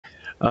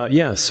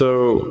Yeah,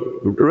 so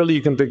really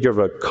you can think of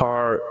a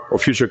car or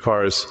future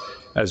cars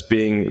as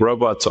being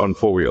robots on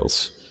four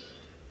wheels.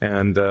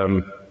 And,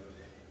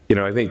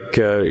 I think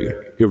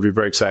it would be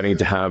very exciting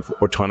to have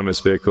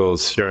autonomous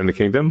vehicles here in the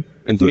kingdom.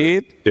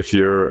 Indeed. If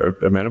you're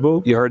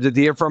amenable. You heard it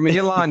here from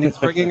Elon. He's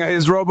bringing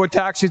his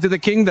Robo-Taxi to the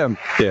kingdom.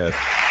 Yeah.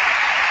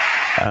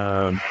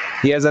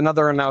 He has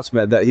another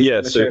announcement that he.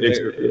 Yes,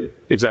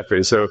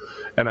 exactly. So,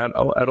 and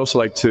I'd also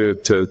like to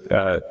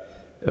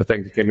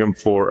thank the kingdom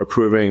for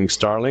approving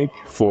Starlink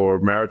for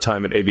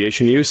maritime and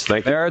aviation use.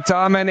 Thank you.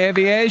 Maritime and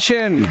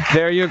aviation.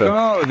 There you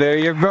go. There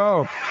you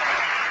go.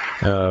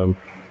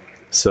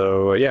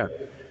 So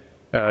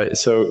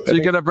you're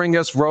going to bring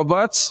us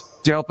robots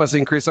to help us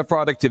increase our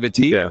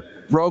productivity. Yeah.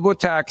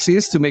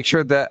 Robo-taxis to make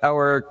sure that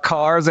our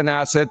cars and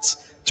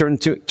assets turn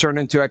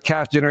into a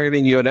cash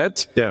generating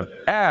unit. Yeah.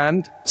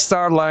 And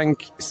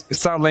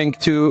Starlink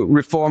to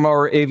reform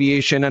our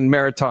aviation and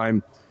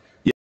maritime